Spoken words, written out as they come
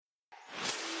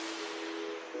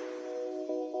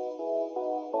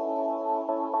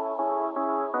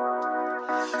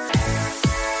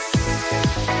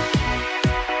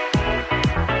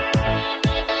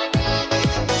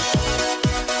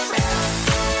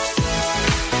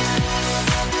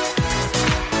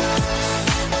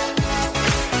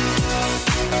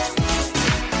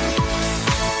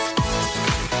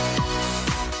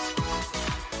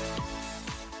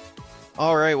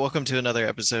welcome to another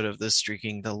episode of the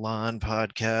Streaking the Lawn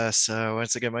podcast.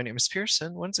 Once again, my name is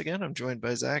Pearson. Once again, I'm joined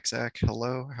by Zach. Zach,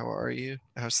 hello. How are you?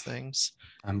 How's things?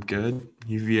 I'm good.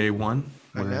 UVA won.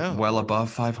 I We're know, well above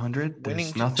 500. winning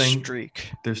There's nothing. streak.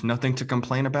 There's nothing to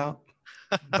complain about.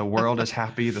 The world is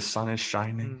happy. The sun is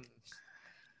shining. Mm,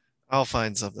 I'll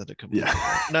find something to complain Yeah.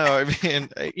 about. No, I mean,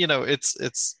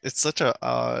 it's such a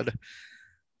odd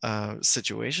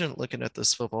situation looking at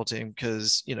this football team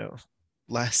because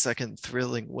last second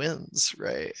thrilling wins,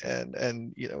 right?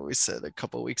 And we said a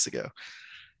couple weeks ago,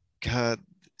 God,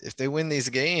 if they win these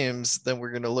games, then we're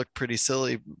going to look pretty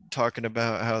silly talking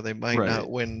about how they might Right. not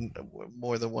win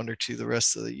more than one or two the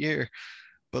rest of the year.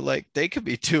 But like they could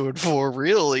be 2-4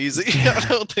 real easy. I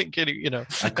don't think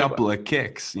A couple of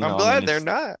kicks. I'm I mean, glad they're it's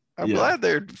not. I'm yeah. glad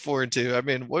they're 4-2. I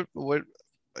mean, what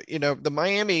the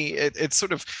Miami,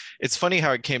 it's funny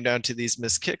how it came down to these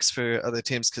missed kicks for other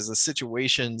teams because the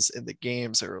situations in the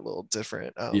games are a little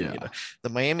different. Yeah. The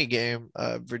Miami game,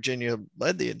 Virginia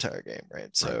led the entire game, right?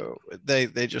 Right. So they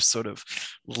just sort of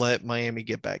let Miami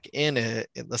get back in it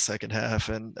in the second half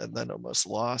and then almost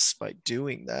lost by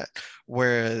doing that.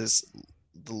 Whereas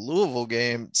the Louisville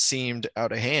game seemed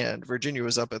out of hand. Virginia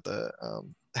was up at the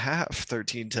half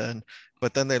 13-10,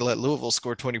 but then they let Louisville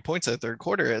score 20 points at third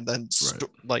quarter and then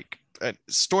Right.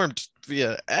 stormed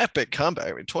via epic comeback.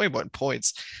 I mean, 21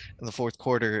 points in the fourth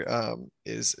quarter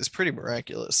is pretty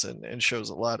miraculous and shows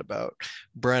a lot about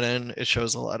Brennan. It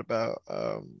shows a lot about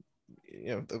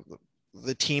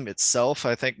the team itself.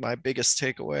 I think my biggest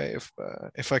takeaway,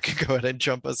 if I could go ahead and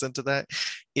jump us into that,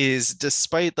 is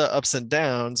despite the ups and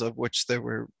downs of which there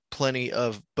were plenty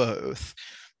of both,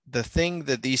 the thing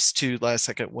that these two last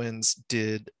second wins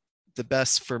did the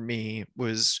best for me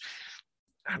was,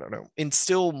 I don't know,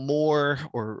 instill more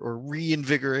or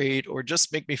reinvigorate or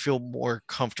just make me feel more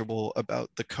comfortable about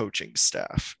the coaching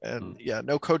staff. And Mm. yeah,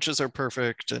 no coaches are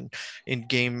perfect and in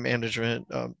game management,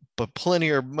 but plenty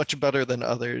are much better than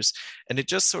others. And it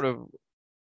just sort of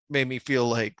made me feel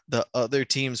like the other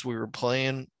teams we were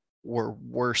playing were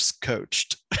worse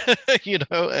coached,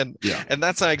 and Yeah.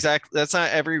 that's not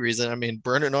every reason. I mean,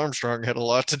 Brennan Armstrong had a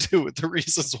lot to do with the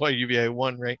reasons why UVA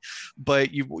won, right?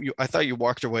 But I thought you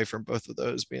walked away from both of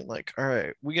those being like, all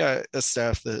right, we got a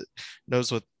staff that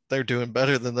knows what they're doing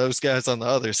better than those guys on the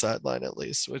other sideline, at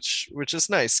least, which is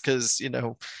nice because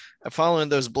following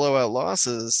those blowout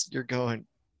losses, you're going,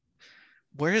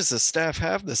 where does the staff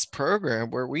have this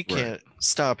program where we Right. can't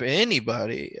stop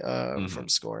anybody Hmm. from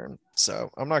scoring?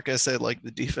 So I'm not going to say like the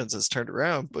defense has turned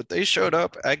around, but they showed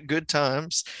up at good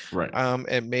times Right.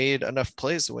 and made enough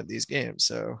plays to win these games.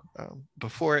 So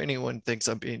before anyone thinks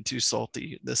I'm being too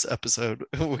salty this episode,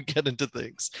 we get into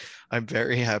things. I'm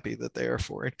very happy that they are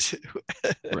 4-2.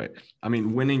 Right. I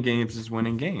mean, winning games is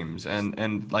winning games.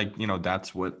 And like,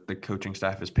 that's what the coaching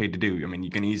staff is paid to do. I mean, you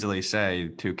can easily say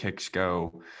two kicks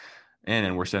go in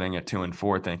and we're sitting at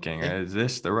 2-4 thinking, Yeah. is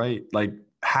this the right, like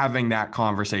having that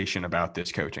conversation about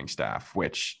this coaching staff,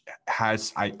 which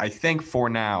has, I think for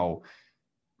now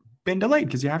been delayed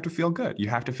because you have to feel good. You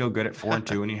have to feel good at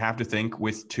 4-2 and you have to think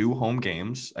with two home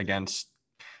games against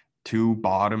two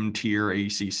bottom tier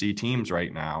ACC teams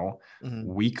right now, Mhm.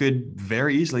 we could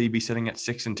very easily be sitting at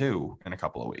 6-2 in a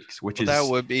couple of weeks, which Well, that is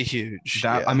would be huge.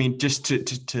 that. I Yeah. mean, just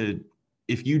to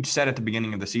if you'd said at the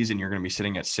beginning of the season you're going to be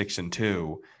sitting at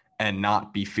 6-2 and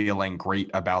not be feeling great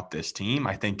about this team,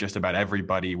 I think just about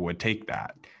everybody would take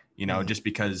that. Mhm. Just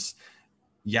because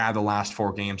yeah, the last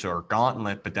four games are a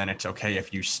gauntlet, but then it's okay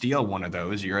if you steal one of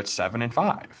those, you're at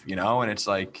 7-5, and it's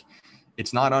like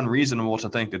it's not unreasonable to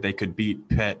think that they could beat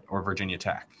Pitt or Virginia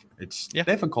Tech. It's Yeah.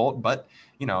 difficult, but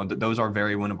those are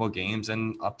very winnable games,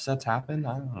 and upsets happen.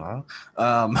 I don't know,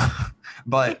 um,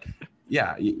 but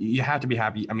yeah, you have to be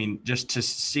happy. I mean, just to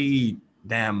see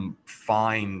them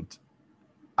find,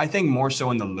 I think more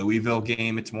so in the Louisville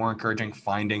game, it's more encouraging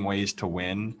finding ways to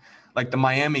win. Like the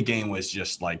Miami game was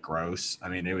just like gross. I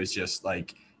mean, it was just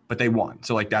like, but they won.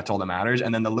 So like that's all that matters.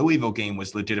 And then the Louisville game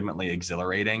was legitimately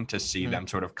exhilarating to see Mhm. them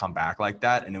sort of come back like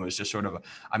that. And it was just sort of,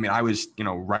 I mean, I was,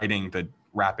 writing the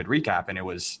rapid recap and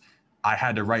I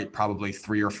had to write probably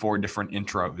 3 or 4 different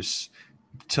intros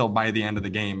till by the end of the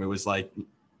game. It was like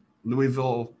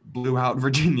Louisville blew out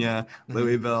Virginia. Mhm.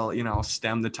 Louisville,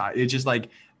 stemmed the tide. It's just like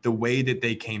the way that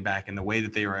they came back and the way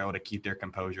that they were able to keep their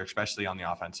composure, especially on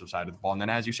the offensive side of the ball. And then,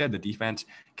 as you said, the defense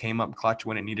came up clutch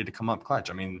when it needed to come up clutch.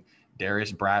 I mean,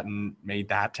 Darius Bratton made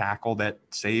that tackle that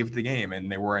saved the game,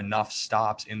 and there were enough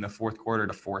stops in the fourth quarter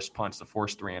to force punts, to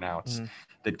force 3 and outs Mhm.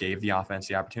 that gave the offense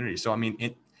the opportunity. So, I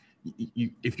mean,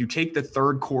 if you take the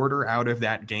third quarter out of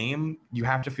that game, you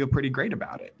have to feel pretty great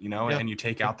about it, Yeah. and you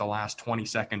take out the last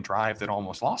 20-second drive that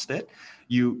almost lost it,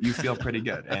 you feel pretty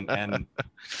good. And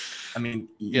I mean,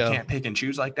 you can't pick and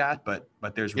choose like that, but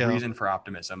there's reason for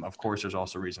optimism. Of course, there's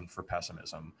also reason for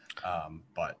pessimism.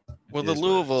 But well, the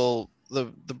Louisville,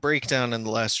 the breakdown in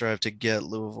the last drive to get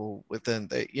Louisville within,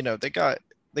 they got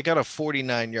a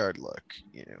 49-yard look,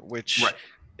 which right.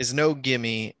 is no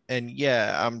gimme. And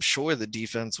yeah, I'm sure the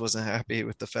defense wasn't happy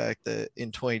with the fact that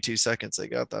in 22 seconds they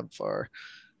got that far.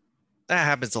 That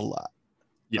happens a lot.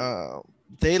 Yeah.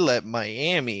 They let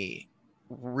Miami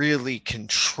really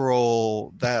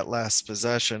control that last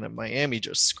possession, and Miami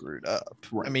just screwed up.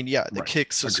 Right. I mean, yeah, the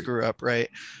kicks will screw up, right?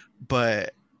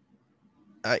 But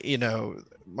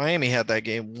Miami had that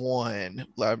game won.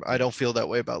 I don't feel that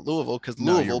way about Louisville because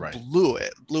Louisville blew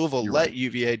it. Louisville let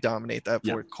UVA dominate that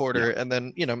fourth quarter, and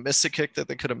then missed a kick that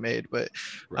they could have made. But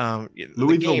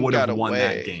Louisville would have won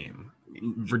that game.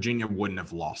 Virginia wouldn't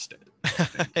have lost it.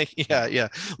 Yeah.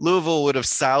 Louisville would have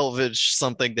salvaged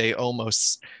something they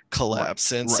almost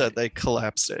collapsed. Instead, they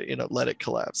collapsed it. Let it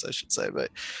collapse, I should say. But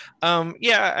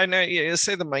I know you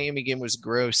say the Miami game was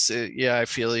gross. I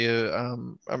feel you.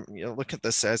 Look at the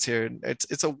stats here.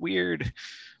 It's a weird.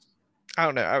 I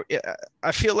don't know.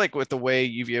 I feel like with the way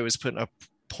UVA was putting up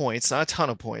points, not a ton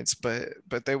of points, but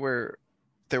they were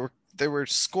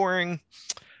scoring.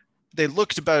 They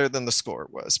looked better than the score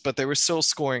was, but they were still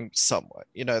scoring somewhat.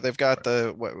 They've got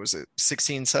the, what was it,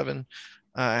 16-7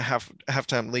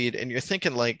 halftime lead, and you're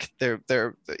thinking like they're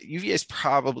UVA is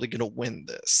probably going to win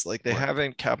this. Like they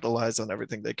haven't capitalized on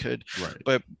everything they could.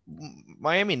 But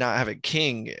Miami not having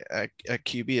King at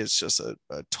QB is just a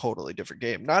totally different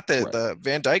game. Not that the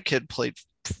Van Dyke kid played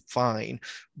fine,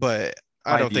 but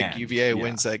I don't think UVA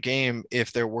wins that game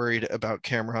if they're worried about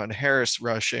Cameron Harris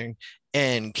rushing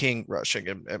and King rushing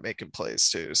and making plays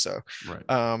too. So,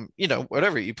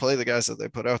 whatever, you play the guys that they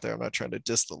put out there. I'm not trying to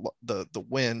diss the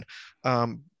win.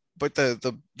 But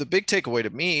the big takeaway to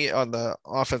me on the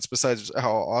offense, besides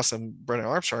how awesome Brennan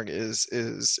Armstrong is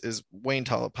Wayne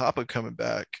Talapapa coming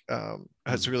back,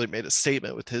 has really made a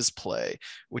statement with his play,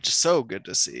 which is so good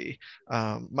to see.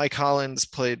 Mike Hollins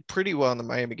played pretty well in the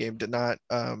Miami game, did not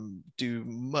do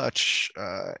much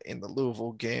in the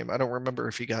Louisville game. I don't remember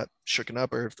if he got shooken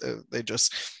up or if they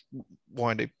just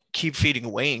wanted to keep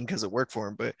feeding Wayne because it worked for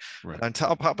him. But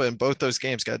Talapapa in both those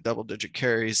games got double-digit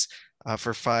carries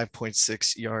for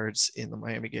 5.6 yards in the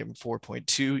Miami game,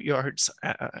 4.2 yards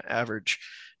average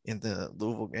in the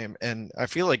Louisville game. And I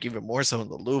feel like even more so in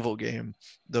the Louisville game,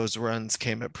 those runs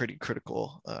came at pretty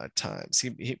critical times.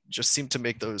 He just seemed to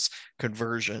make those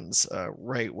conversions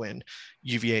right when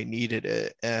UVA needed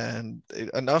it. And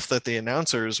enough that the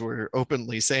announcers were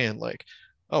openly saying like,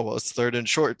 oh, well, it's 3rd and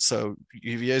short, so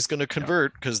UVA is going to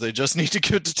convert because they just need to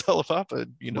give it to Talapapa.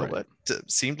 What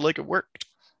seemed like it worked.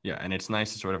 Yeah, and it's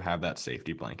nice to sort of have that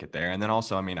safety blanket there. And then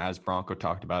also, I mean, as Bronco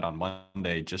talked about on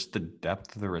Monday, just the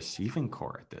depth of the receiving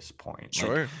core at this point.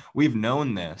 Sure. Like, we've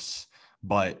known this,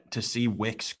 but to see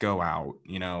Wicks go out,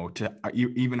 to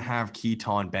even have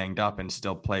Keaton banged up and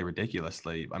still play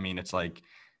ridiculously. I mean, it's like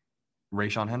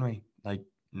Rayshon Henry, like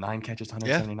 9 catches,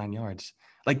 179 yards.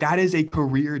 Like that is a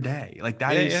career day. Like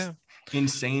that is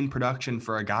insane production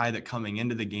for a guy that coming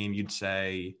into the game, you'd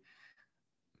say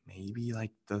maybe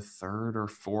like the 3rd or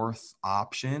 4th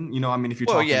option. I mean, if you're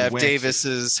talking if Wicks, Davis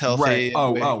is healthy.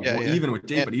 Right. Even with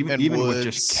Davis, even Woods. with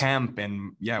just Kemp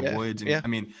and Woods. And I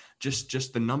mean,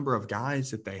 just the number of guys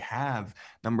that they have,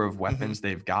 number of weapons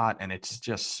they've got. And it's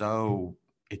just so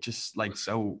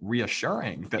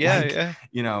reassuring that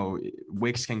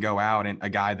Wicks can go out, and a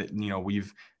guy that,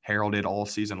 we've heralded all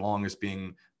season long as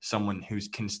being someone who's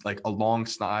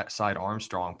alongside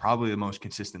Armstrong, probably the most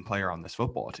consistent player on this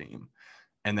football team.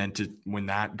 And then when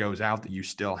that goes out, that you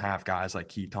still have guys like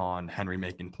Keaton, Henry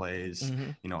making plays,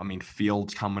 I mean,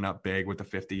 Fields coming up big with the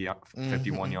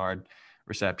 51-yard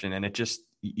reception. And it just,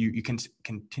 you can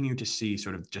continue to see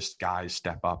sort of just guys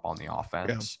step up on the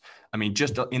offense. Yeah. I mean,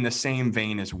 just in the same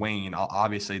vein as Wayne,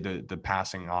 obviously the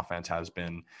passing offense has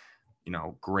been,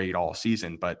 great all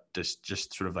season, but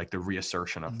just sort of like the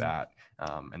reassertion of that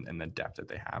and the depth that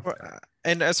they have there.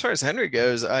 And as far as Henry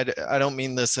goes, I don't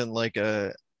mean this in like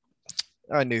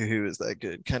I knew he was that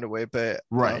good kind of way, but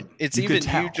it's you even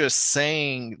you just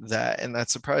saying that, and that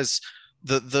surprise,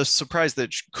 the surprise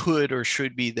that could or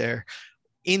should be there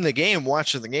in the game,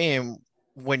 watching the game,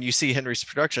 when you see Henry's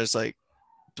production, it's like,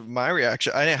 my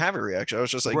reaction, I didn't have a reaction. I was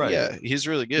just like, Right. yeah, he's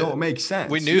really No, it good. makes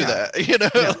We sense. knew Yeah. that, you know,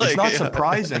 Yeah. It's like, not yeah.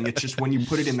 surprising. It's just when you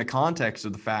put it in the context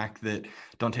of the fact that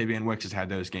Dontavian Wicks has had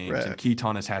those games and Right.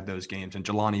 Keaton has had those games and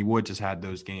Jelani Woods has had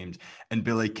those games and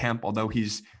Billy Kemp, although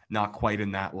he's not quite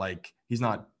in that, like, he's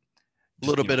not A just,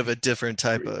 little bit of a different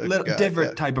type of little guy. Yeah.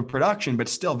 different type of production, but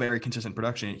still very consistent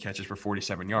production. He catches for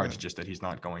 47 yards, Right. just that he's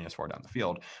not going as far down the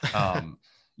field. Um,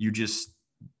 you just,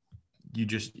 you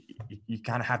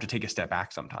kind of have to take a step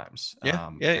back sometimes, Yeah.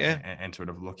 Yeah. Yeah. and sort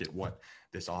of look at what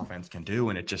this offense can do.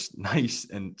 And it's just nice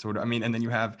and sort of, I mean, and then you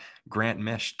have Grant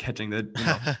Mish catching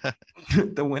the,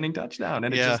 the winning touchdown,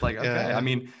 and it's Yeah. just like, okay, Yeah. I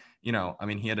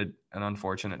mean, he had an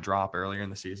unfortunate drop earlier in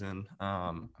the season.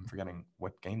 I'm forgetting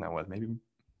what game that was. Maybe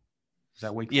was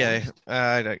that Wake Yeah. Forest?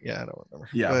 I don't remember.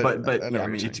 Yeah, but know yeah, I what you're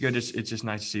mean, it's saying. good. It's just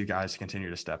nice to see guys continue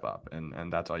to step up,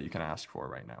 and that's all you can ask for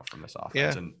right now from this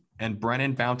offense. Yeah. And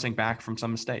Brennan bouncing back from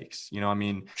some mistakes. I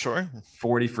mean, Sure.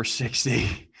 40 for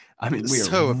 60. I mean, we are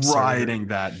So absurd. riding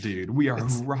that dude. We are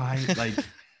right. Like,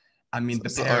 I mean,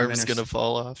 the arm's gonna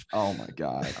fall off. Oh my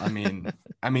god. I mean,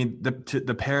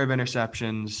 the pair of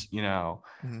interceptions.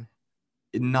 Mhm.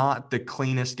 Not the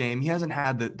cleanest game. He hasn't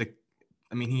had the.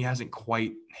 I mean, he hasn't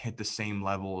quite hit the same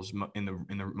levels in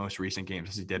the most recent games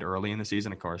as he did early in the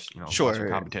season. Of course, Sure. lesser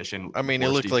competition. I mean, he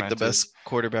worse looked like the defenses. best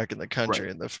quarterback in the country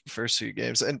Right. in the first few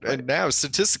games, and Right. now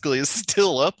statistically is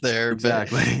still up there.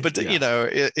 Exactly. But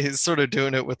Yeah. he's sort of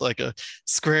doing it with like a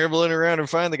scrambling around and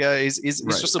find the guy. He's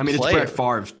Right. just a I mean, player. it's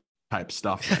Brett Favre type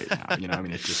stuff right now. I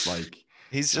mean, it's just like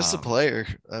He's just a player.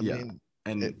 I yeah. mean,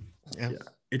 And yeah.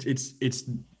 It's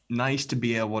nice to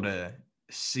be able to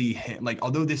see him. Like,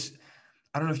 although this,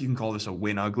 I don't know if you can call this a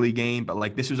win ugly game, but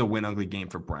like this was a win ugly game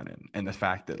for Brennan, and the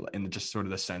fact that, and just sort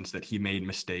of the sense that he made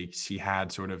mistakes. He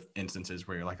had sort of instances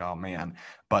where you're like, oh man,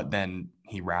 but then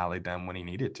he rallied them when he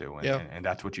needed to, and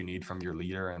that's what you need from your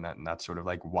leader, and that's sort of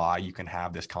like why you can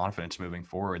have this confidence moving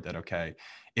forward. That okay,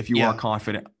 if you are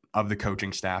confident of the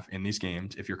coaching staff in these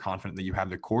games, if you're confident that you have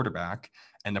the quarterback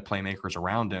and the playmakers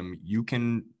around him, you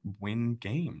can win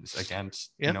games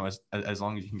against, as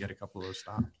long as you can get a couple of those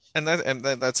stops. And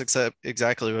that's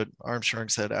exactly what Armstrong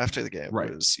said after the game.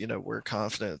 Right. Was, we're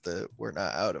confident that we're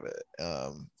not out of it.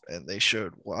 And they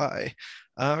showed why.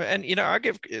 And I'll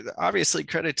give obviously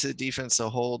credit to the defense to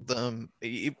hold them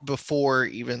before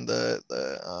even the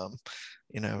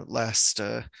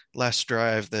last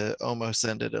drive that almost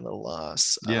ended in a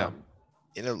loss. Yeah.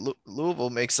 Louisville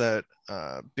makes that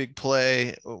big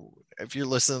play. If you're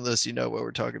listening to this, you know what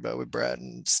we're talking about with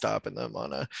Bratton stopping them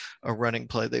on a running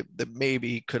play that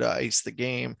maybe could have iced the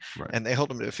game, right. And they hold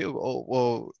them to a field goal.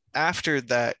 Well, after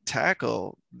that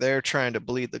tackle, they're trying to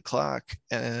bleed the clock,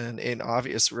 and in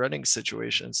obvious running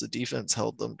situations, the defense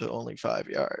held them to only 5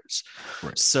 yards.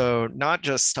 Right. So not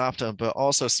just stopped them, but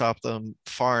also stopped them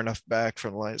far enough back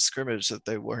from the line of scrimmage that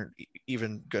they weren't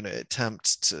even going to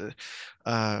attempt to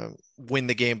win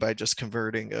the game by just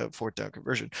converting a fourth down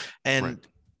conversion. And right.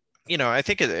 I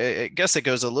think I guess it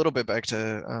goes a little bit back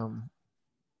to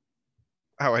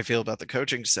how I feel about the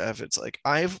coaching staff. It's like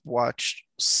I've watched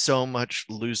so much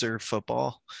loser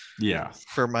football,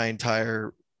 for my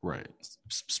entire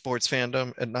sports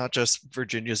fandom, and not just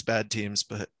Virginia's bad teams,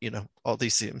 but all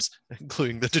these teams,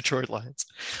 including the Detroit Lions.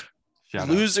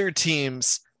 Loser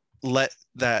teams let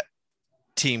that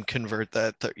team convert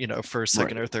that first,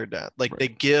 second, or third down. Like they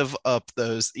give up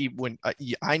those when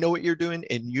I know what you're doing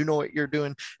and you know what you're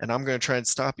doing, and I'm going to try and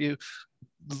stop you.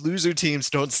 Loser teams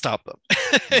don't stop them.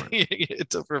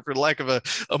 It's for lack of a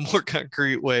more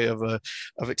concrete way of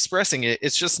expressing it.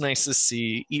 It's just nice to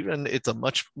see, even it's a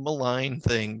much maligned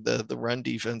thing. The run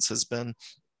defense has been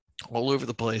all over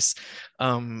the place.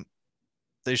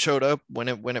 They showed up when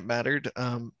it mattered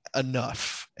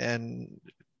enough. And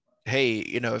hey,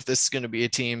 if this is going to be a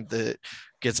team that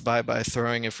gets by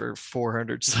throwing it for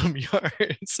 400 some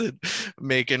yards and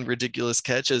making ridiculous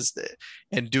catches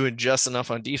and doing just enough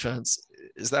on defense,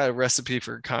 is that a recipe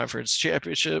for a conference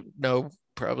championship? No,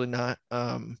 probably not.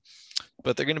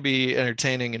 But they're going to be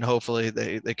entertaining, and hopefully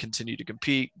they continue to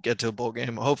compete, get to a bowl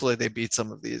game. Hopefully they beat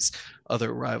some of these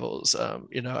other rivals.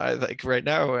 I like right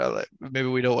now, maybe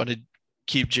we don't want to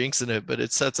keep jinxing it, but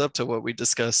it sets up to what we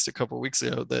discussed a couple of weeks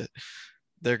ago, that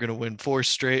they're going to win 4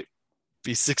 straight,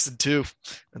 be 6-2,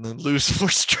 and then lose 4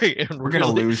 straight. And we're going to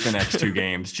lose the next 2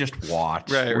 games. Just watch.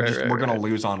 We're going to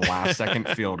lose on last second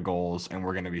field goals, and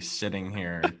we're going to be sitting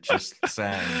here just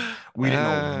saying we didn't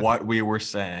know what we were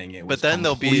saying. It was but then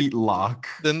complete luck.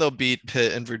 Then they'll beat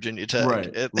Pitt and Virginia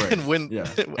Tech, and win. Yeah.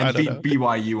 And beat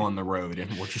BYU on the road,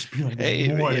 and we'll just be like,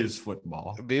 hey, what is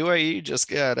football? BYU just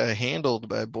got handled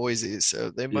by Boise,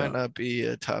 so they might not be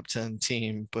a top 10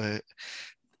 team, but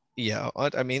Yeah,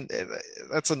 I mean,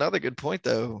 that's another good point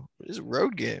though. Is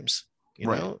road games.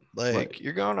 Right. Right. Like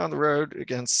you're going on the road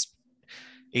against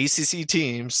ACC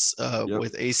teams Yep.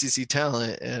 with ACC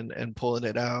talent and pulling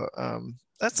it out.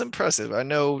 That's impressive. I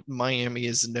know Miami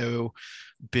is no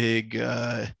big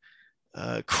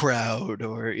crowd,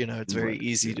 or it's very Right.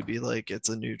 easy to Yeah. be like it's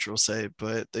a neutral site,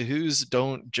 but the Who's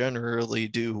don't generally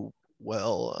do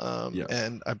well. Yeah.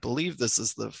 And I believe this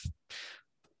is the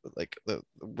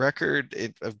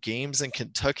record of games in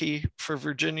Kentucky for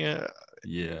Virginia.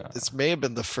 Yeah. This may have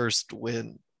been the first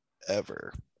win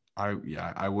ever.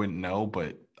 I wouldn't know,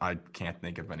 but I can't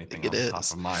think of I think anything it off the top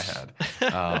is. of my head.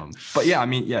 But yeah, I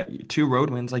mean, yeah, 2 road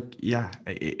wins, like yeah,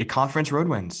 a conference road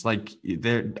wins, like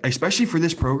they're especially for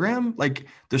this program, like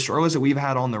the struggles that we've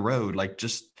had on the road, like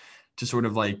just to sort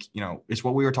of like it's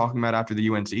what we were talking about after the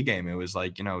UNC game. It was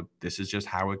like this is just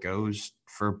how it goes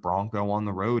for Bronco on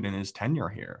the road in his tenure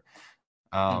here,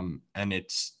 and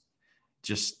it's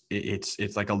just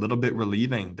it's like a little bit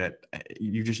relieving that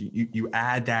you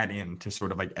add that in to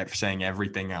sort of like saying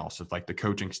everything else of like the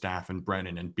coaching staff and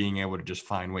Brennan and being able to just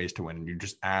find ways to win, and you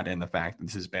just add in the fact that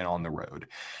this has been on the road.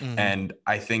 Mhm. And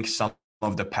I think some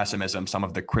of the pessimism, some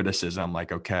of the criticism,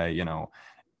 like okay,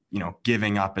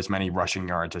 giving up as many rushing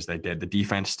yards as they did, the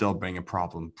defense still being a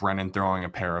problem, Brennan throwing a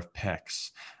pair of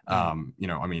picks, Mhm.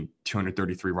 I mean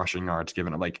 233 rushing yards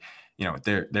given up, like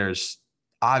there's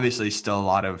obviously still a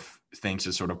lot of things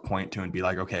to sort of point to and be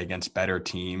like, okay, against better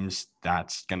teams,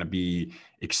 that's going to be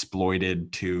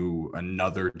exploited to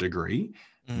another degree.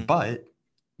 Mhm. But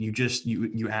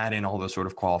you add in all those sort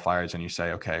of qualifiers and you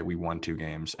say, okay, we won 2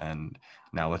 games and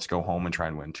now let's go home and try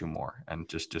and win 2 more and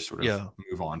just sort of Yeah.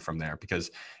 move on from there, because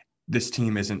this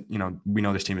team isn't, we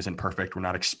know this team isn't perfect. We're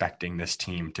not expecting this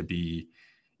team to be,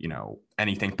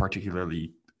 anything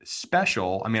particularly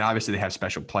special. I mean, obviously they have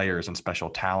special players and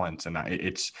special talents, and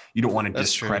it's you don't want to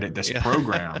That's true. discredit this Yeah.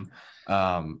 program.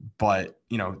 But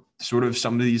sort of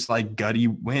some of these like gutty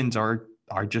wins are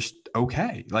just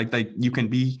okay. Like you can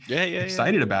be Yeah, yeah, yeah.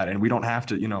 excited about it, and we don't have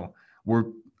to. We're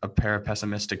a pair of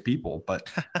pessimistic people, but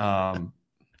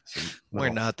We're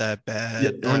little not that yeah, bad.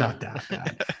 we're No. not that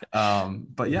bad.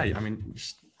 But yeah, I mean,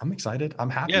 I'm excited.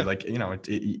 I'm happy. Yeah. Like,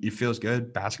 it feels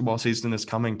good. Basketball season is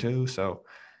coming too. So,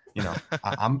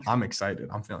 I'm excited.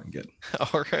 I'm feeling good.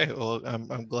 All right. Well,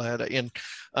 I'm glad. And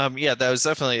yeah, that was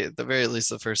definitely at the very least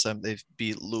the first time they've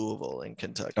beat Louisville in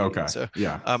Kentucky. Okay. So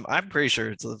Yeah. I'm pretty sure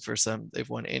it's the first time they've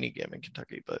won any game in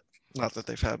Kentucky, but not that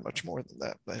they've had much more than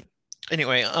that. But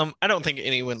anyway, I don't think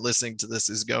anyone listening to this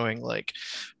is going like,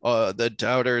 the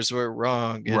doubters were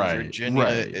wrong and Right. Virginia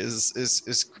Right.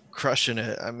 is crushing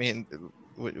it. I mean,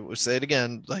 we'll say it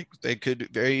again, like they could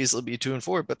very easily be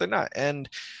 2-4, but they're not. And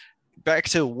back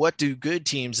to what do good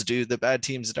teams do that bad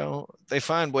teams don't? They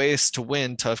find ways to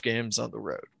win tough games on the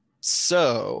road.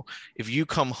 So if you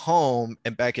come home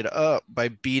and back it up by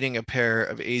beating a pair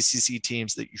of ACC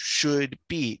teams that you should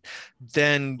beat,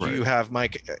 then you Right. have my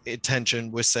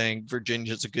attention with saying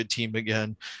Virginia's a good team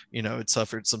again. It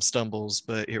suffered some stumbles,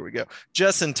 but here we go,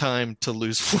 just in time to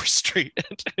lose 4 straight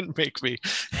and make me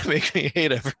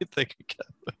hate everything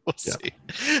again. We'll Yeah. see.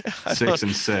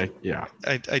 6-6. Yeah.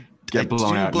 I Get blown do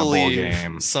out in a bowl believe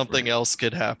game. something Right. else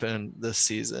could happen this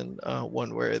season,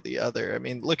 one way or the other. I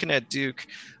mean, looking at Duke,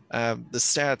 the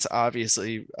stats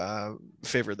obviously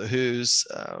favor the Who's.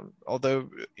 Although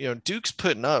Duke's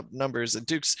putting up numbers, and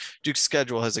Duke's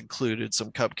schedule has included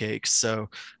some cupcakes, so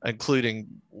including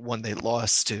one they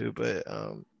lost to, but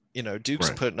Duke's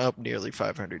Right. putting up nearly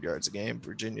 500 yards a game.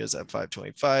 Virginia's at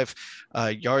 525.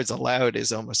 Yards allowed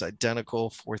is almost identical,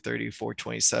 430,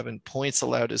 427. Points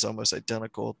allowed is almost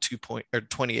identical,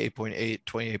 28.8,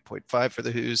 28.5 for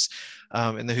the Who's.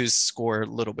 And the Who's score a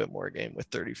little bit more a game with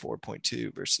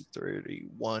 34.2 versus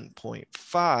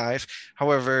 31.5.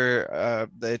 However,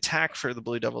 the attack for the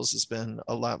Blue Devils has been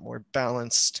a lot more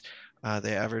balanced.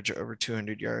 They average over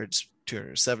 200 yards,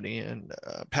 270 in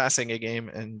passing a game,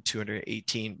 and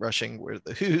 218 rushing, where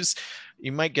the Who's,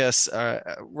 you might guess,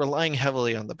 relying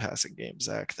heavily on the passing game,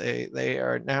 Zach. They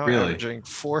are now Really? averaging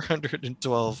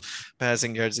 412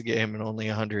 passing yards a game and only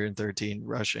 113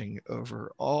 rushing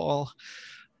overall.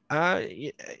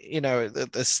 The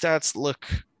stats look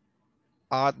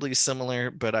oddly similar,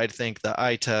 but I think the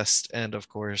eye test and of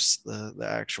course the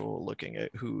actual looking at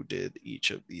who did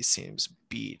each of these teams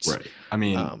beat Right. I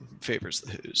mean, favors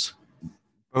the Who's.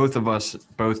 both of us,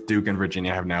 both Duke and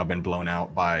Virginia, have now been blown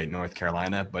out by North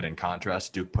Carolina. But in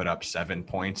contrast, Duke put up 7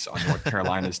 points on North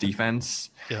Carolina's defense.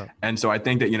 Yeah. And so I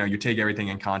think that, you take everything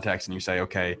in context and you say,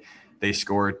 okay, they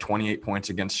scored 28 points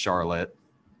against Charlotte,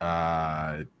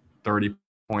 30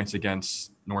 points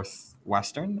against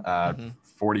Northwestern, Mhm.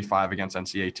 45 against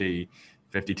NCAT,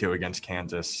 52 against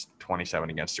Kansas, 27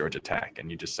 against Georgia Tech, and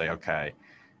you just say, okay,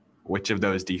 which of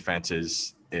those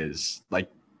defenses is like,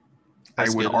 I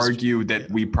would argue that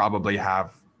we probably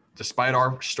have, despite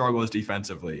our struggles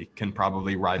defensively, can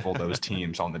probably rival those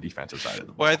teams on the defensive side of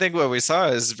the ball. Well, I think what we saw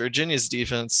is Virginia's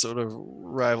defense sort of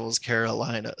rivals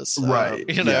Carolina's. Right.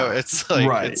 It's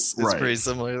like it's pretty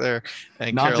similar there.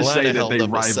 And not Carolina to say that held they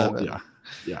them rival. to 7.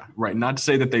 Yeah. Right. Not to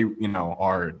say that they,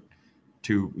 are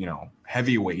two,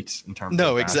 heavyweights in terms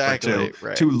of exactly.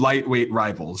 Two lightweight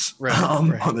rivals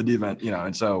on the defense,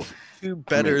 and so two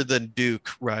better than Duke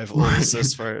rivals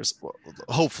as far as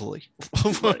hopefully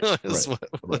that's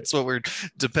what we're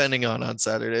depending on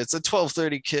Saturday. It's a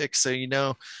 12:30 kick, so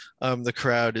the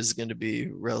crowd is going to be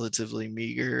relatively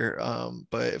meager,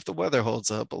 but if the weather holds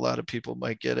up, a lot of people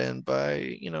might get in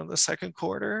by the second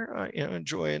quarter.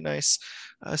 Enjoy a nice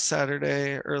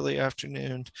Saturday early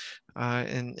afternoon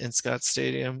in Scott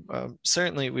Stadium.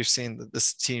 Certainly we've seen that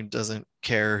this team doesn't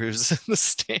care who's in the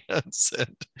stands,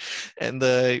 and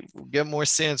get more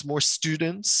stands, more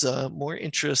students, more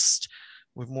interest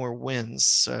with more wins.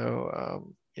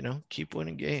 So keep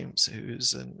winning games.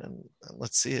 And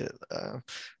let's see it.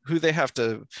 Who they have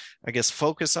to, I guess,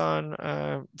 focus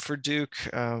on for Duke.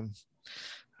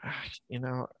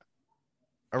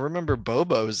 I remember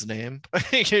Bobo's name.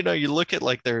 You look at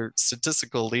like their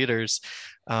statistical leaders,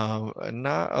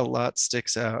 not a lot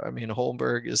sticks out. I mean,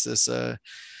 Holmberg is this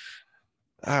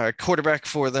quarterback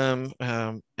for them,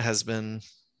 has been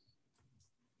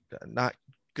not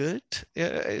good.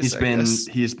 Yeah, he's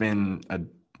been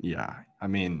I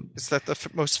mean, is that the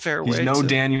most fair way? He's no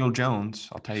Daniel Jones,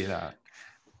 I'll tell you that.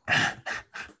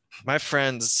 My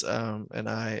friends and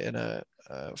I in a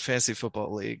fantasy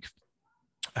football league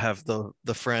have the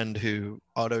friend who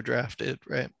auto drafted,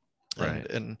 right,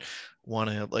 and want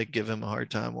to like give him a hard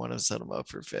time, want to set him up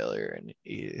for failure, and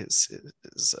he is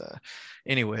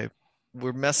anyway.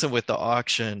 We're messing with the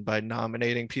auction by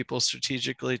nominating people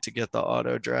strategically to get the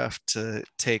auto draft to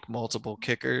take multiple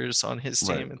kickers on his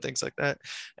team and things like that.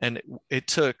 And it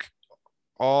took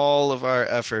all of our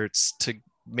efforts to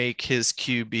make his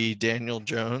QB Daniel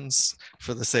Jones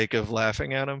for the sake of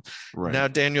laughing at him. Right. Now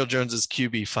Daniel Jones is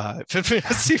QB5 in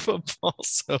fantasy football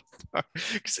so far.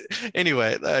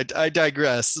 Anyway, I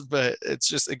digress, but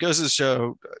it goes to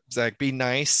show, Zach, be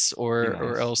nice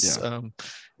or else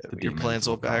your plans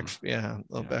will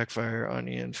backfire on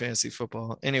you in fantasy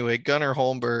football. Anyway, Gunnar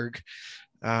Holmberg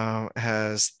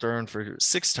has thrown for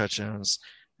 6 touchdowns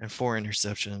and 4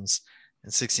 interceptions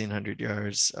and 1,600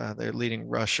 yards. Their leading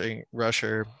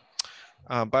rusher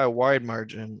by a wide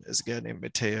margin is a guy named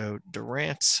Mateo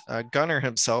Durant. Gunnar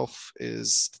himself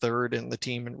is 3rd in the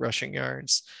team in rushing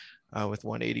yards with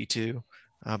 182.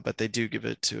 But they do give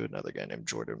it to another guy named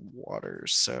Jordan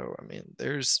Waters. So, I mean,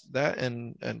 there's that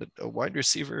and a wide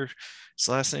receiver. His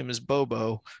last name is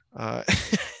Bobo.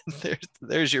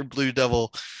 There's your Blue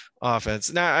Devil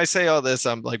offense. Now, I say all this,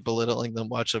 I'm like belittling them,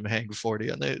 watch them hang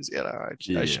 40 on those.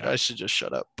 I should just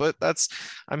shut up. But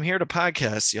I'm here to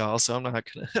podcast, y'all, so I'm not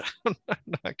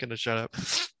gonna shut up.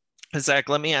 Zach,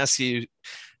 let me ask you,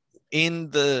 in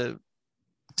the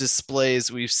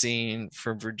displays we've seen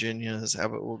from Virginia's,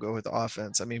 how it will go with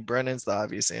offense. I mean, Brennan's the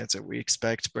obvious answer. We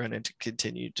expect Brennan to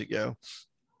continue to go.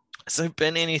 Has there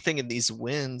been anything in these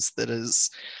wins that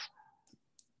is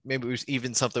maybe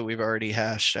even something we've already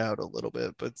hashed out a little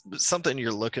bit, but something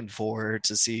you're looking for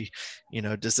to see,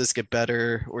 does this get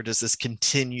better or does this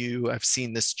continue? I've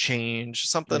seen this change.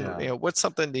 Something, what's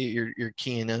something that you're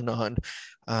keying in on?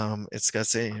 It's got to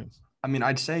say, I mean,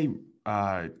 I'd say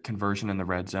conversion in the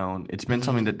red zone. It's been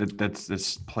something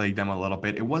that's plagued them a little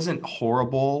bit. It wasn't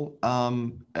horrible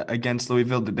against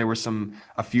Louisville. There were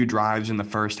a few drives in the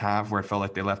first half where it felt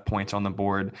like they left points on the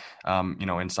board,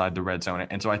 inside the red zone.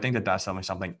 And so I think that's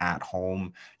something at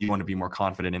home you want to be more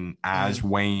confident in, as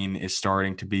Wayne is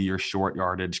starting to be your short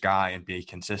yardage guy and be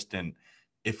consistent.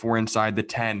 If we're inside the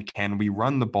 10, can we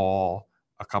run the ball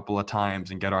a couple of times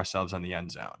and get ourselves in the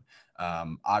end zone?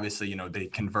 Obviously, they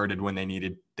converted when they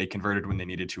needed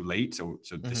too late. So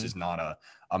this is not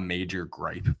a major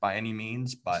gripe by any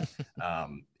means, but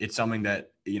it's something that,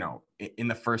 in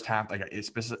the first half, like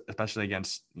especially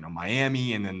against,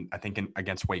 Miami, and then I think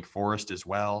against Wake Forest as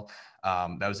well,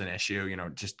 that was an issue,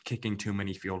 just kicking too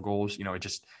many field goals,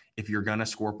 if you're going to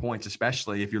score points,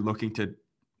 especially if you're looking to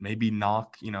maybe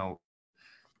knock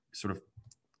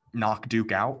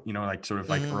Duke out,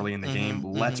 early in the game,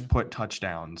 let's put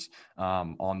touchdowns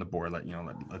on the board.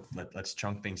 Let's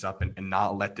chunk things up and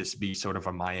not let this be sort of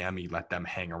a Miami, let them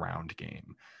hang around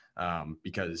game.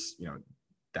 Because,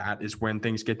 that is when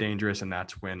things get dangerous, and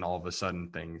that's when all of a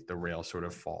sudden the rails sort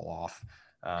of fall off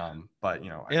But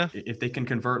Yeah. if they can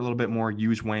convert a little bit more,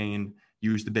 use Wayne,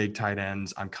 use the big tight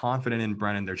ends, I'm confident in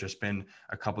Brennan. There's just been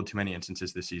a couple too many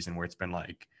instances this season where it's been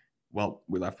like, well,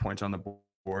 we left points on the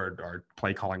board, our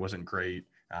play calling wasn't great,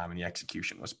 and the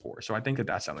execution was poor. So I think that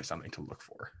that's something to look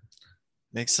for.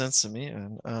 Makes sense to me.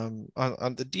 And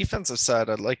on the defensive side,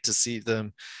 I'd like to see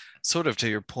them sort of to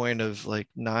your point of like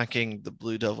knocking the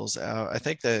Blue Devils out. I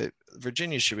think that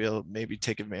Virginia should be able to maybe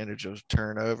take advantage of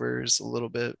turnovers a little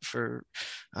bit for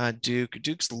Duke.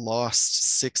 Duke's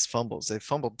lost 6 fumbles. They've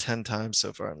fumbled 10 times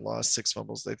so far and lost 6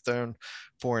 fumbles. They've thrown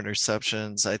 4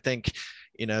 interceptions. I think,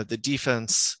 the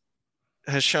defense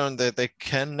has shown that they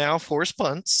can now force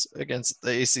punts against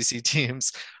the ACC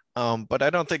teams. But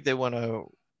I don't think they want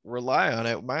to rely on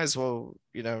it. Might as well,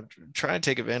 try and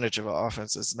take advantage of an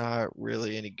offense that's not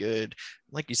really any good.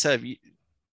 Like you said, you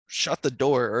shut the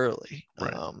door early.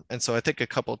 Right. And so I think a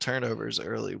couple turnovers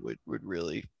early would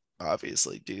really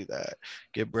obviously do that.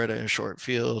 Get Breda in short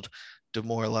field,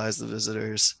 demoralize the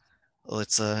visitors.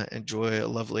 Let's enjoy a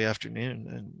lovely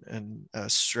afternoon and a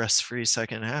stress-free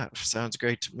second half. Sounds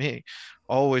great to me.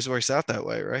 Always works out that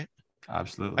way, right?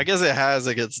 Absolutely. I guess it has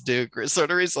against Duke.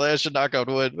 Sort of recently, I should knock on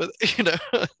wood, but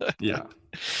Yeah,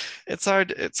 it's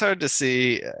hard. It's hard to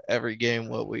see every game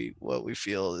what we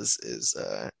feel is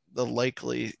the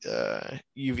likely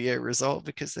UVA result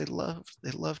because they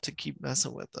love to keep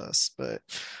messing with us. But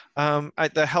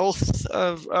the health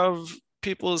of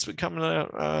people is becoming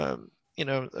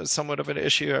somewhat of an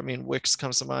issue. I mean, Wicks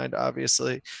comes to mind,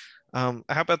 obviously. How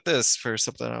about this for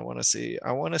something I want to see?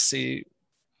 I want to see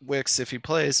Wicks, if he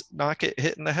plays, not get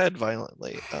hit in the head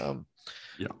violently.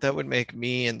 That would make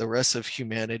me and the rest of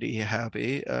humanity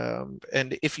happy.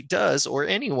 And if he does, or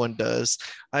anyone does,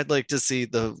 I'd like to see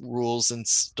the rules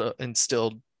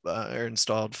instilled or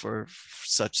installed for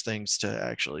such things to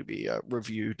actually be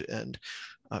reviewed and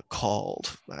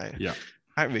called.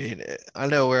 I mean, I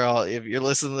know we're all, if you're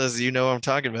listening to this, what I'm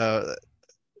talking about.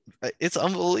 It's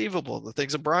unbelievable the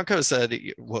things the Bronco said.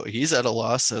 Well, he's at a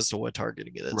loss as to what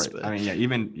targeting it is. Right. But I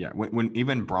mean, when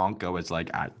even Bronco is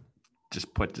like, I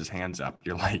just put his hands up.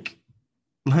 You're like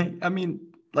I mean,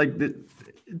 like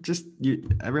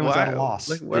everyone's at a loss.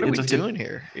 Like, what are we doing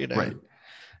here? Right.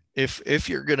 If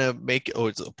you're gonna make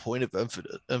it's a point of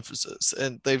emphasis,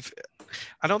 and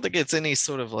I don't think it's any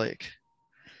sort of like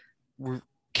we're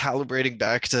calibrating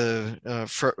back to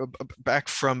back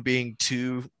from being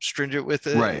too stringent with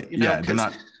it, right? They're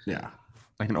not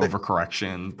like an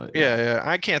overcorrection, but yeah,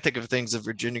 I can't think of things of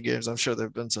Virginia games. I'm sure there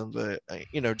have been some, but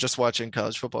just watching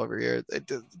college football every year, they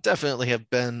definitely have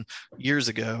been years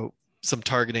ago some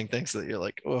targeting things that you're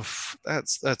like, oof,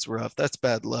 that's rough, that's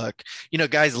bad luck,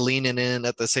 guys leaning in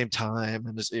at the same time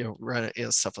and just running,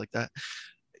 stuff like that.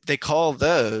 They call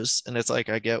those, and it's like,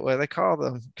 I get why they call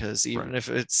them, because even if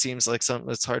it seems like something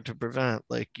that's hard to prevent,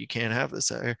 like you can't have this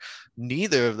there.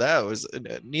 Neither of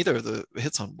the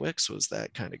hits on Wicks was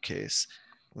that kind of case.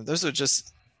 I mean, those are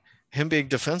just him being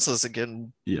defenseless and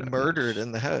getting murdered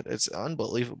in the head. It's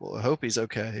unbelievable. I hope he's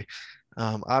okay.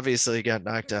 Obviously he got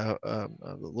knocked out. The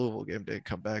Louisville game didn't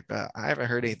come back, but I haven't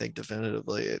heard anything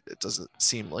definitively. It doesn't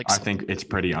seem like I think it's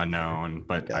pretty unknown,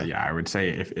 but I would say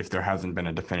if there hasn't been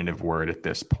a definitive word at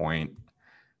this point,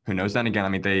 who knows? Then again, I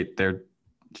mean, they're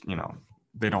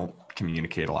they don't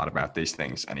communicate a lot about these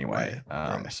things anyway.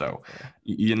 So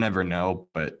you never know,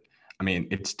 but I mean,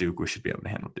 it's Duke. We should be able to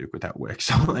handle Duke without Wicks.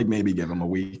 So like maybe give him a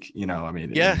week. I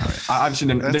mean, obviously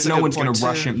no one's going to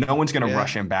rush him. No one's going to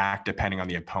rush him back, depending on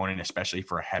the opponent, especially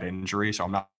for a head injury. So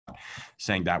I'm not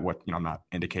saying that. I'm not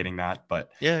indicating that. But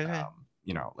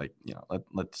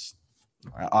let's.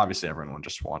 Obviously, everyone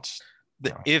just wants.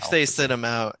 If they send him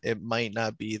out, it might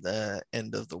not be the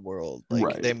end of the world.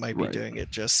 Like they might be doing it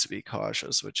just to be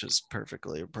cautious, which is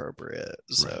perfectly appropriate.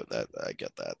 So that I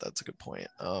get that. That's a good point.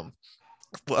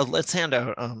 Well, let's hand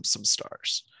out some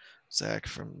stars. Zach,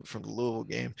 from the Louisville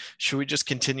game. Should we just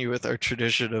continue with our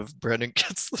tradition of Brennan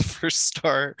gets the first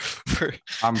star?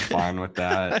 I'm fine with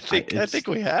that. I think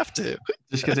we have to.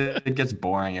 Just because it gets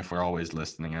boring if we're always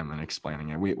listening to him and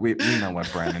explaining it. We know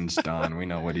what Brennan's done. We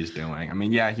know what he's doing. I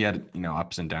mean, he had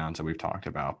ups and downs that we've talked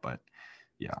about, but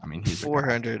I mean, he's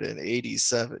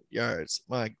 487 yards.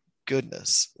 My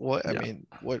goodness. What I mean,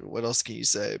 what else can you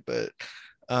say? But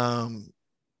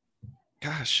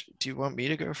gosh, do you want me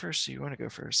to go first? Do you want to go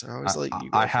first? I always let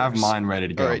you go. I have first. mine ready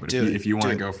to go, right, but if you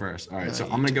want to go first. All right, so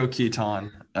I'm going to go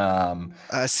Keaton.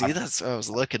 I see, that's what I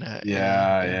was looking at.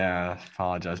 Yeah.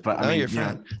 Apologize. But I mean, you're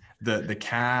fine. The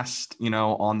cast,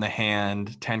 on the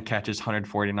hand, 10 catches,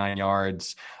 149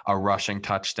 yards, a rushing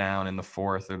touchdown in the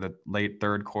fourth or the late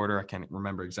third quarter. I can't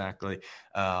remember exactly.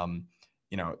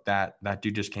 that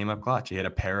dude just came up clutch. He had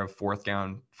a pair of fourth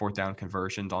down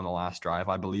conversions on the last drive,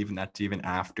 I believe, and that's even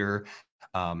after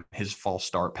his false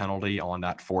start penalty on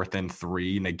that 4th and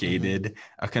 3 negated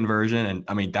a conversion. And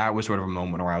I mean, that was sort of a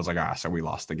moment where I was like, so we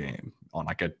lost the game on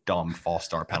like a dumb false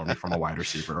start penalty from a wide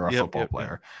receiver or a football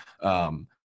player.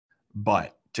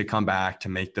 But to come back, to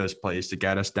make those plays, to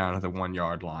get us down to the 1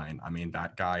 yard line, I mean,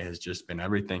 that guy has just been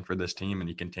everything for this team, and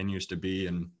he continues to be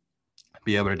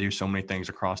able to do so many things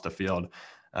across the field.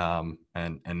 And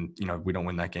we don't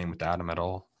win that game without him at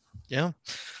all. Yeah.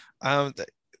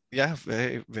 Yeah,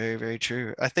 very, very, very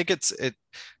true. I think it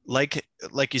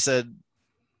like you said,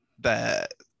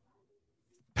 that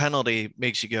penalty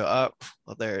makes you go up.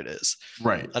 Well, there it is.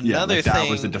 Right. Another thing, that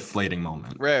was a deflating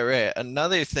moment. Right.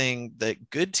 Another thing that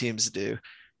good teams do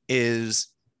is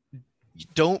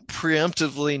don't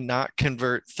preemptively not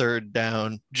convert 3rd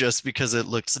down just because it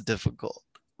looks difficult.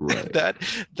 Right.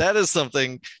 That is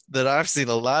something that I've seen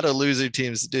a lot of loser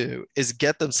teams do, is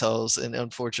get themselves in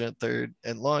unfortunate 3rd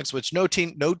and longs, which no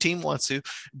team wants to.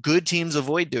 Good teams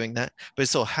avoid doing that, but it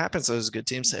still happens to those good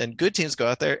teams, and good teams go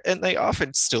out there and they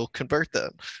often still convert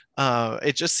them.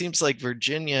 It just seems like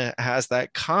Virginia has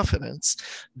that confidence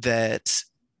that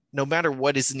no matter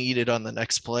what is needed on the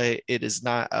next play, it is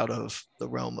not out of the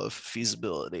realm of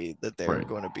feasibility that they're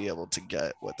going to be able to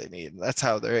get what they need. And that's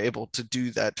how they're able to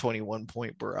do that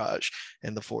 21-point barrage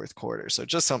in the 4th quarter. So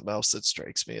just something else that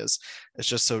strikes me as it's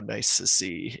just so nice to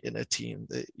see in a team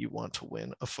that you want to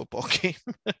win a football game.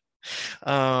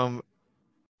 I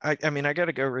mean, I got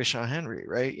to go Rashawn Henry,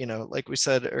 right? Like we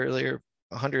said earlier,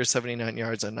 179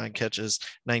 yards on 9 catches,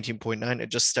 19.9, and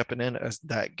just stepping in as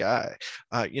that guy.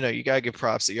 You got to give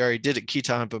props that you already did it,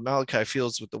 Keaton, but Malachi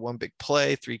Fields with the one big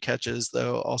play, 3 catches,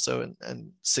 though, also, and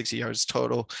 60 yards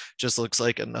total, just looks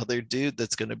like another dude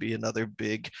that's going to be another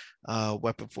big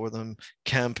weapon for them.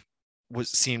 Kemp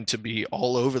seemed to be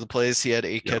all over the place. He had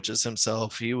 8 catches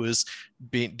himself. He was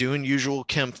doing usual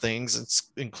Kemp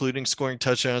things, including scoring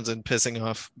touchdowns and pissing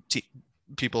off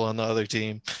people on the other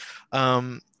team.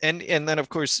 And then of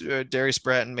course Darius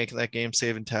Bratton making that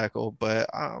game-saving tackle. But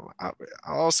I'll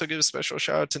also give a special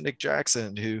shout out to Nick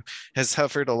Jackson, who has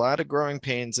suffered a lot of growing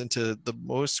pains into the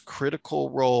most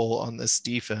critical role on this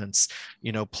defense.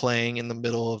 Playing in the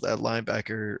middle of that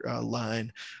linebacker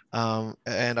line,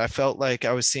 and I felt like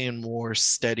I was seeing more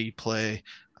steady play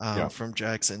from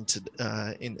Jackson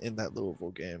to in that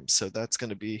Louisville game. So that's going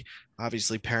to be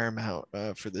obviously paramount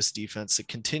for this defense to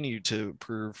continue to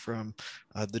improve from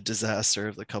the disaster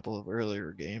of the couple of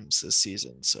earlier games this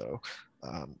season. So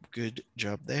good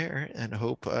job there, and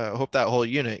hope that whole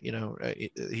unit,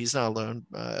 he's not alone.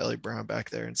 Elliot Brown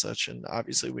back there and such, and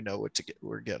obviously we know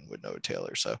we're getting with Noah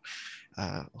Taylor. So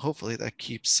hopefully that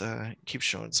keeps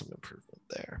showing some improvement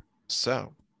there.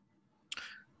 So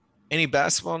any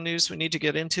basketball news we need to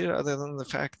get into other than the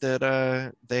fact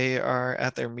that they are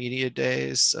at their media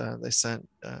days? They sent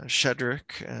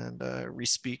Shedrick and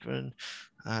Reese Beekman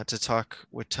to talk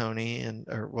with Tony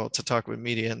to talk with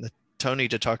media, and Tony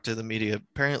to talk to the media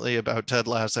apparently about Ted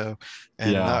Lasso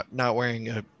and not wearing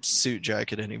a suit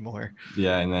jacket anymore.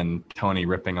 Yeah, and then Tony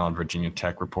ripping on Virginia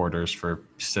Tech reporters for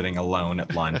sitting alone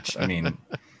at lunch. I mean,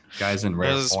 guys in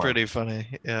rare form. That was pretty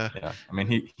funny. Yeah. I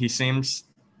mean, he seems.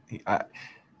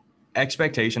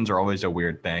 Expectations are always a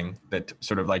weird thing that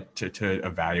sort of like to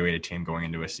evaluate a team going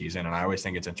into a season. And I always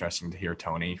think it's interesting to hear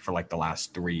Tony for like the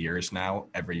last 3 years now.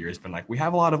 Every year has been like, we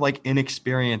have a lot of like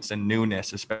inexperience and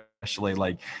newness, especially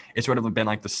like it's sort of been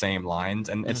like the same lines.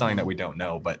 And it's something that we don't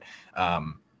know, but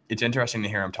it's interesting to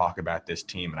hear him talk about this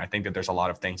team. And I think that there's a lot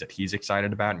of things that he's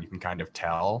excited about and you can kind of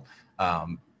tell,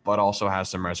 but also has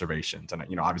some reservations.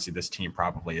 And, obviously this team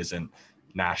probably isn't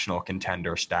national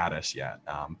contender status yet.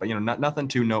 But nothing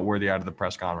too noteworthy out of the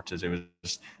press conferences. It was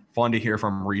just fun to hear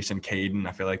from Reese and Caden.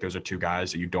 I feel like those are 2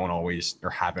 guys that you don't always or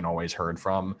haven't always heard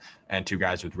from, and 2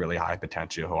 guys with really high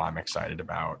potential who I'm excited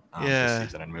about this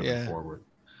season and moving forward.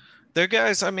 They're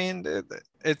guys. I mean,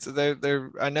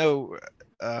 they're. I know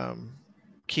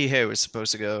Kihei was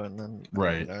supposed to go, and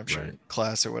then I'm sure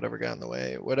class or whatever got in the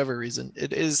way. Whatever reason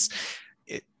it is.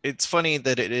 It's funny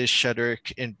that it is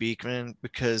Shedrick and Beekman,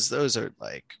 because those are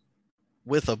like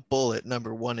with a bullet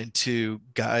number 1 and 2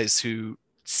 guys who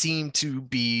seem to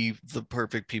be the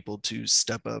perfect people to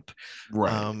step up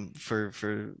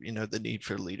for the need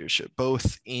for leadership,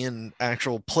 both in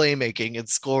actual playmaking and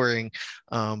scoring,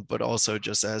 but also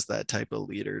just as that type of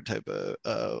leader, type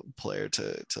of player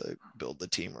to build the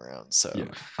team around. So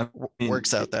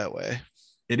works out that way.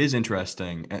 It is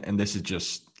interesting, and this is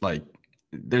just like,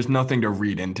 there's nothing to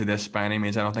read into this by any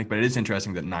means, I don't think, but it is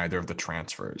interesting that neither of the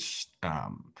transfers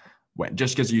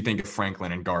just because you think of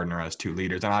Franklin and Gardner as two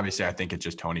leaders, and obviously I think it's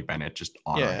just Tony Bennett just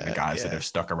honoring the guys that have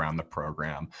stuck around the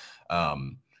program.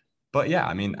 But yeah,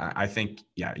 I mean, I think,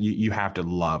 yeah, you have to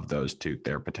love those two,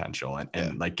 their potential.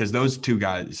 And like, because those two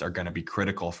guys are going to be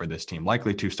critical for this team,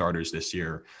 likely two starters this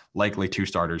year, likely two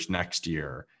starters next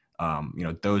year.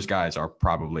 Those guys are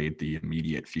probably the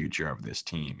immediate future of this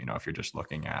team, if you're just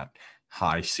looking at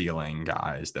high ceiling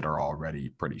guys that are already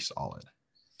pretty solid.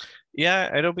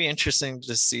 Yeah, it'll be interesting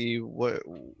to see what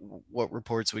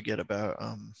reports we get about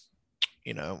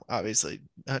obviously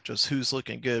not just who's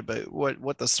looking good, but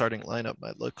what the starting lineup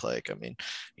might look like. I mean,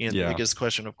 the biggest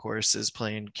question, of course, is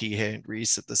playing Kihei and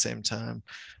Reese at the same time,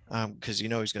 because he's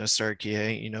going to start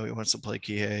Kihei. He wants to play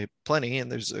Kihei plenty,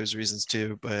 and there's reasons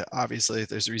too. But obviously,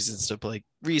 there's reasons to play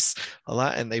Reese a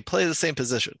lot, and they play the same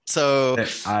position. So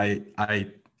I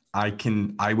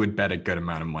would bet a good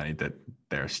amount of money that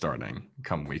they're starting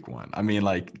come week 1. I mean,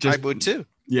 like, I would too.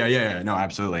 Yeah. No,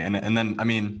 absolutely. And then, I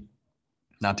mean,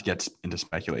 not to get into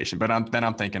speculation, but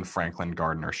I'm thinking Franklin,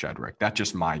 Gardner, Shedrick. That's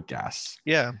just my guess.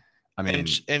 Yeah. I mean,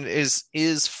 and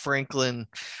is Franklin,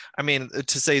 I mean,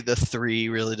 to say the three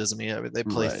really doesn't mean, I mean, they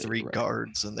play three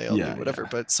guards and they all do whatever,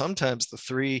 but sometimes the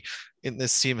three in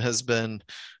this team has been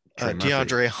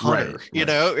DeAndre Hunter,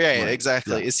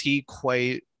 exactly. Yeah. Is he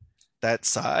quite that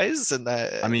size and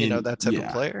that, that type of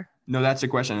player? No, that's a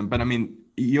question. But I mean,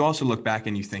 you also look back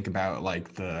and you think about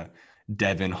like the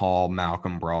Devin Hall,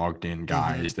 Malcolm Brogdon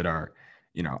guys that are,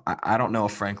 I don't know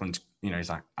if Franklin's, he's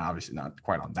not obviously not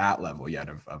quite on that level yet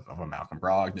of a Malcolm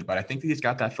Brogdon, but I think that he's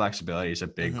got that flexibility. He's a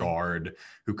big guard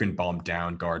who can bump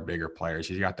down, guard bigger players.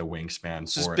 He's got the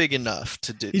wingspan for it. Big enough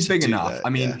to do. He's big enough. That, I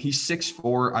mean, he's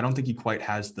 6'4". I don't think he quite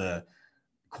has the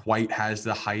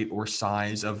height or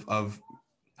size of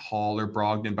Hall or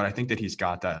Brogdon, but I think that he's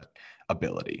got that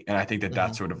ability. And I think that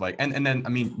that's sort of like, and then, I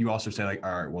mean, you also say like,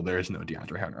 all right, well, there is no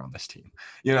DeAndre Hunter on this team.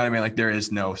 You know what I mean? Like there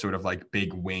is no sort of like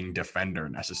big wing defender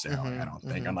necessarily, I don't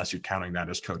think, unless you're counting that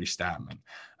as Cody Statman,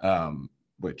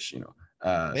 which,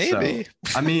 maybe.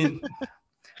 So, I mean,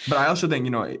 but I also think,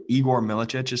 Igor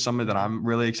Milicic is somebody that I'm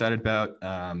really excited about.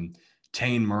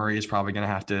 Tane Murray is probably going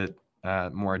to have to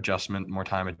more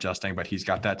time adjusting, but he's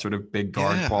got that sort of big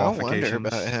guard qualifications. I wonder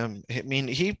about him. I mean,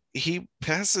 he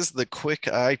passes the quick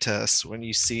eye test when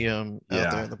you see him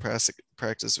out there in the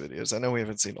practice videos. I know we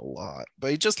haven't seen a lot,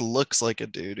 but he just looks like a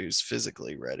dude who's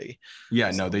physically ready. Yeah,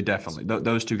 no, they definitely,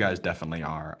 those two guys definitely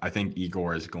are. I think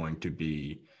Igor is going to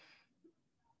be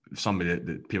somebody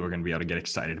that people are going to be able to get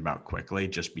excited about quickly,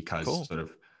 just because sort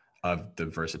of the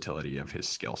versatility of his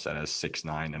skill set as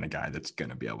 6'9" and a guy that's going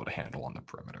to be able to handle on the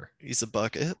perimeter. He's a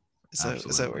bucket. Is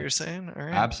that what you're saying? All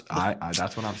right.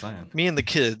 That's what I'm saying. Me and the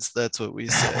kids, that's what we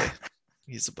say.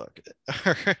 He's a bucket.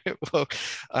 All right. Well,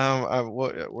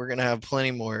 we're going to have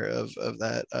plenty more of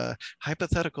that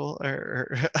hypothetical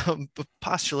or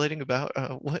postulating about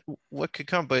what could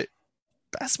come, but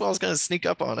basketball is going to sneak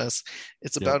up on us.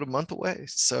 It's about a month away.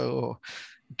 So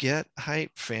get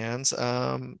hype, fans.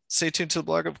 Stay tuned to the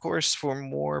blog, of course, for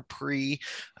more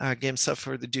pre-game stuff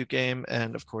for the Duke game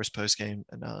and, of course, post-game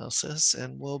analysis.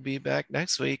 And we'll be back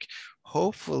next week,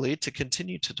 hopefully, to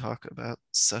continue to talk about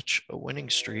such a winning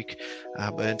streak.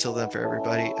 But until then, for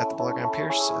everybody at the blog, I'm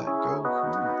Pierce. Go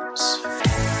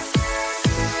Hoos.